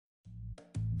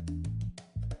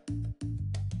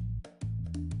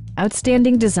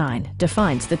Outstanding design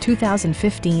defines the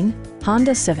 2015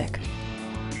 Honda Civic.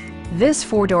 This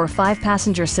four-door,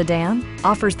 five-passenger sedan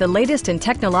offers the latest in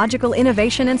technological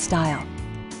innovation and style.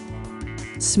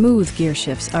 Smooth gear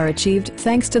shifts are achieved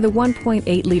thanks to the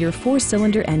 1.8-liter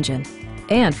four-cylinder engine.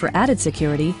 And for added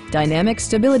security, dynamic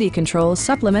stability control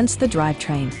supplements the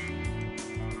drivetrain.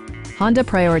 Honda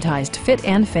prioritized fit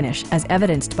and finish as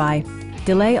evidenced by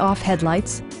delay-off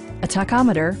headlights, a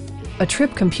tachometer, a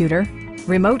trip computer,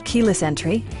 remote keyless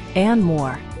entry, and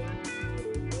more.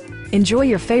 Enjoy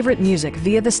your favorite music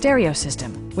via the stereo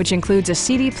system, which includes a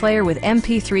CD player with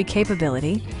MP3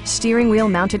 capability, steering wheel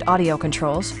mounted audio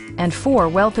controls, and 4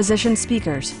 well-positioned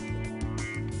speakers.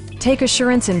 Take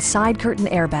assurance in side curtain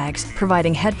airbags,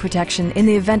 providing head protection in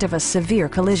the event of a severe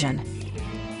collision.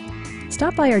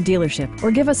 Stop by our dealership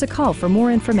or give us a call for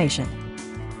more information.